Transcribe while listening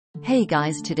Hey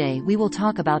guys, today we will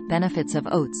talk about benefits of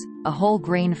oats, a whole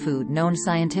grain food known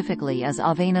scientifically as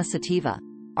avena sativa,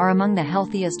 are among the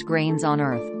healthiest grains on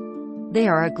earth. They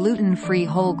are a gluten-free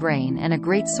whole grain and a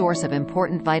great source of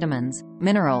important vitamins,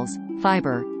 minerals,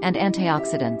 fiber, and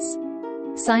antioxidants.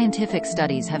 Scientific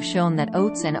studies have shown that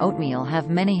oats and oatmeal have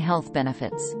many health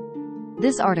benefits.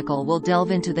 This article will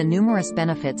delve into the numerous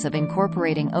benefits of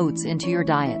incorporating oats into your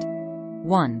diet.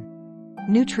 1.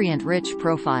 Nutrient-rich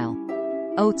profile.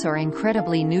 Oats are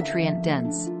incredibly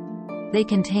nutrient-dense. They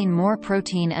contain more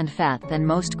protein and fat than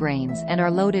most grains and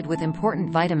are loaded with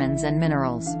important vitamins and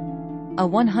minerals. A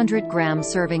 100-gram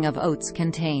serving of oats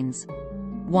contains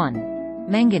 1.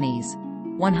 Manganese,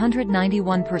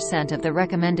 191% of the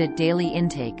recommended daily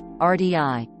intake,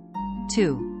 RDI.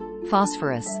 2.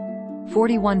 Phosphorus,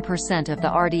 41% of the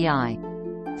RDI.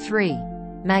 3.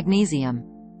 Magnesium,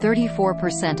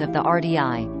 34% of the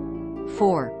RDI.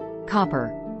 4.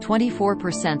 Copper,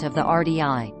 24% of the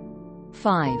RDI.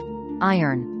 5.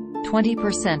 Iron,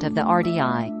 20% of the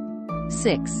RDI.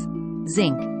 6.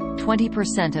 Zinc,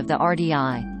 20% of the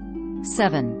RDI.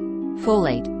 7.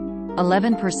 Folate,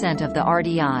 11% of the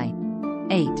RDI.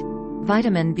 8.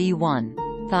 Vitamin B1,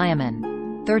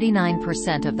 thiamine,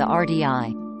 39% of the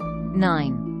RDI.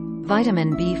 9.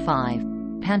 Vitamin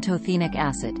B5, pantothenic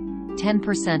acid,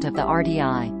 10% of the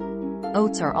RDI.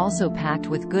 Oats are also packed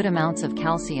with good amounts of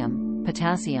calcium,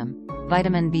 potassium,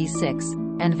 vitamin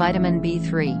B6, and vitamin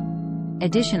B3.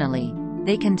 Additionally,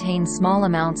 they contain small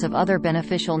amounts of other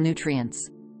beneficial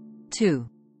nutrients. 2.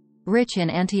 Rich in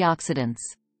antioxidants.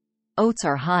 Oats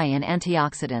are high in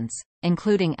antioxidants,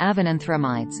 including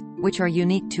avenanthramides, which are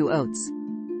unique to oats.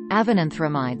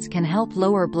 Avenanthramides can help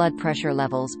lower blood pressure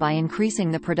levels by increasing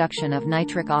the production of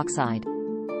nitric oxide.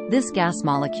 This gas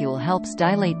molecule helps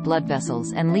dilate blood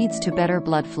vessels and leads to better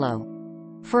blood flow.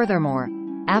 Furthermore,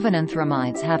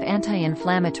 avenanthramides have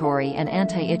anti-inflammatory and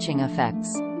anti-itching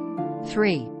effects.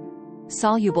 3.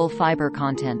 Soluble fiber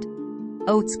content.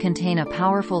 Oats contain a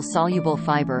powerful soluble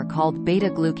fiber called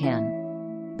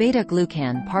beta-glucan.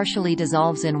 Beta-glucan partially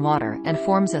dissolves in water and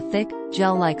forms a thick,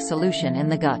 gel-like solution in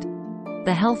the gut.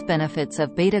 The health benefits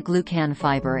of beta-glucan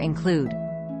fiber include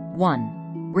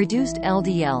 1. Reduced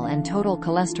LDL and total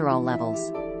cholesterol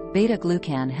levels.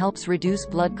 Beta-glucan helps reduce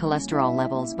blood cholesterol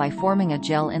levels by forming a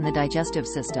gel in the digestive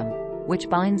system, which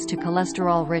binds to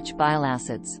cholesterol-rich bile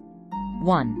acids.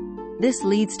 1. This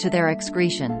leads to their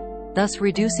excretion, thus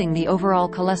reducing the overall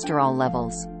cholesterol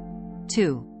levels.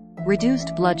 2.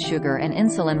 Reduced blood sugar and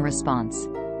insulin response.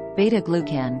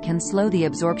 Beta-glucan can slow the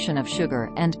absorption of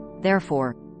sugar and,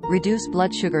 therefore, reduce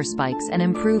blood sugar spikes and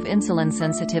improve insulin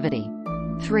sensitivity.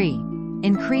 3.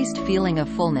 Increased feeling of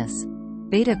fullness.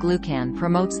 Beta-glucan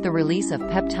promotes the release of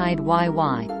peptide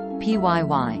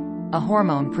PYY, a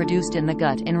hormone produced in the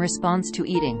gut in response to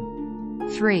eating.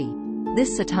 3.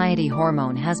 This satiety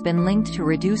hormone has been linked to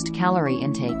reduced calorie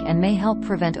intake and may help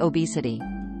prevent obesity.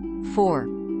 4.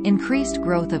 Increased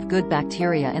growth of good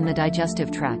bacteria in the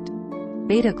digestive tract.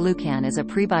 Beta-glucan is a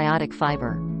prebiotic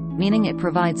fiber, meaning it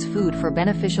provides food for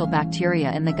beneficial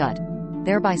bacteria in the gut,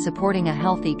 thereby supporting a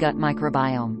healthy gut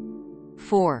microbiome.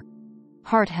 4.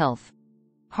 Heart health.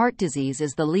 Heart disease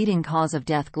is the leading cause of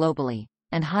death globally,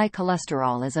 and high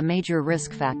cholesterol is a major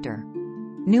risk factor.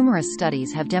 Numerous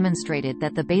studies have demonstrated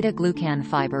that the beta-glucan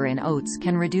fiber in oats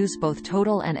can reduce both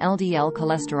total and LDL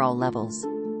cholesterol levels.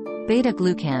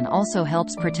 Beta-glucan also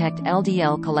helps protect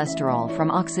LDL cholesterol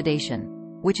from oxidation,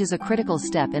 which is a critical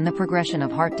step in the progression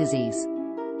of heart disease.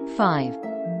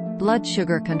 5. Blood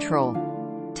sugar control.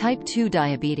 Type 2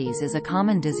 diabetes is a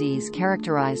common disease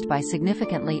characterized by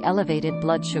significantly elevated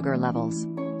blood sugar levels.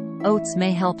 Oats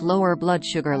may help lower blood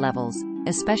sugar levels,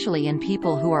 especially in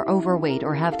people who are overweight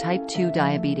or have type 2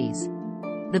 diabetes.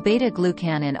 The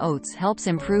beta-glucan in oats helps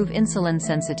improve insulin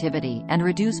sensitivity and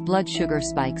reduce blood sugar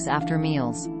spikes after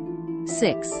meals.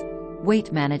 6.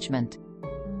 Weight management.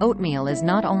 Oatmeal is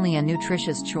not only a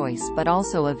nutritious choice but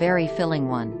also a very filling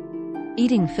one.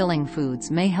 Eating filling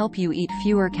foods may help you eat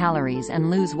fewer calories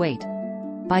and lose weight.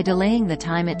 By delaying the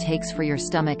time it takes for your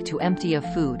stomach to empty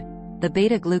of food, the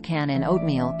beta-glucan in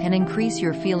oatmeal can increase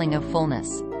your feeling of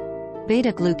fullness.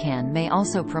 Beta-glucan may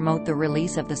also promote the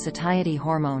release of the satiety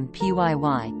hormone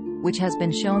PYY, which has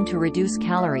been shown to reduce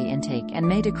calorie intake and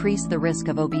may decrease the risk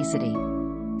of obesity.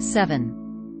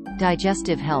 7.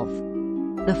 Digestive health.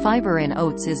 The fiber in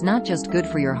oats is not just good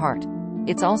for your heart,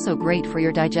 it's also great for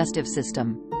your digestive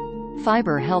system.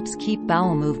 Fiber helps keep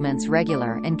bowel movements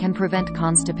regular and can prevent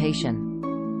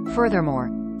constipation. Furthermore,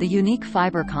 the unique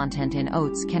fiber content in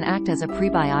oats can act as a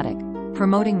prebiotic,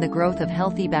 promoting the growth of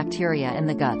healthy bacteria in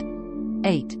the gut.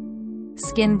 8.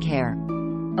 Skin care.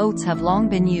 Oats have long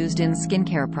been used in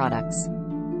skincare products.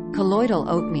 Colloidal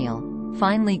oatmeal,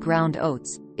 finely ground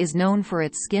oats, is known for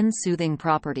its skin-soothing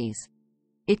properties.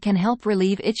 It can help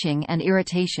relieve itching and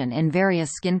irritation in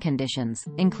various skin conditions,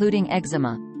 including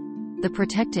eczema. The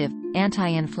protective,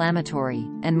 anti-inflammatory,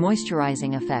 and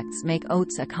moisturizing effects make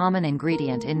oats a common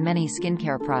ingredient in many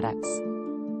skincare products.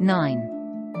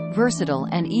 9. Versatile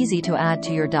and easy to add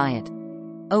to your diet.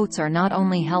 Oats are not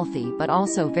only healthy but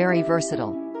also very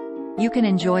versatile. You can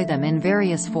enjoy them in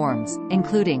various forms,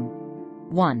 including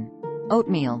 1.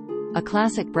 Oatmeal, a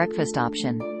classic breakfast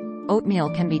option. Oatmeal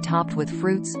can be topped with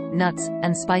fruits, nuts,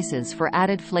 and spices for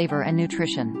added flavor and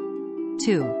nutrition.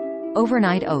 2.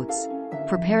 Overnight oats.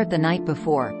 Prepared the night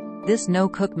before, this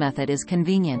no-cook method is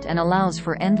convenient and allows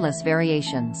for endless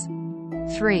variations.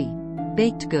 3.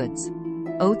 Baked goods.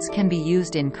 Oats can be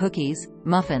used in cookies,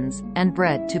 muffins, and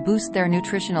bread to boost their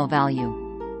nutritional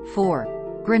value.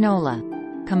 4. Granola.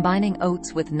 Combining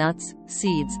oats with nuts,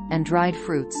 seeds, and dried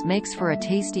fruits makes for a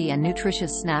tasty and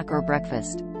nutritious snack or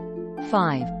breakfast.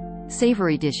 5.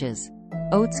 Savory dishes.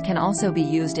 Oats can also be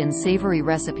used in savory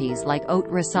recipes like oat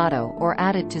risotto or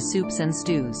added to soups and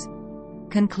stews.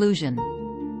 Conclusion.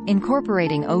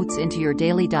 Incorporating oats into your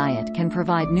daily diet can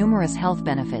provide numerous health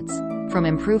benefits, from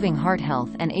improving heart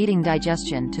health and aiding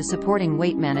digestion to supporting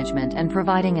weight management and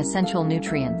providing essential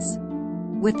nutrients.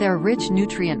 With their rich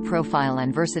nutrient profile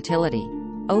and versatility,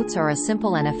 oats are a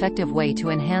simple and effective way to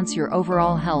enhance your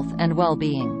overall health and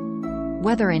well-being.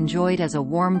 Whether enjoyed as a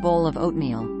warm bowl of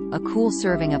oatmeal, a cool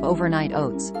serving of overnight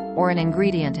oats, or an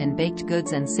ingredient in baked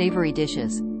goods and savory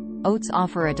dishes, oats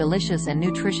offer a delicious and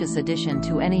nutritious addition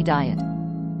to any diet.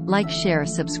 Like, share,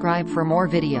 subscribe for more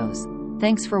videos.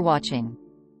 Thanks for watching.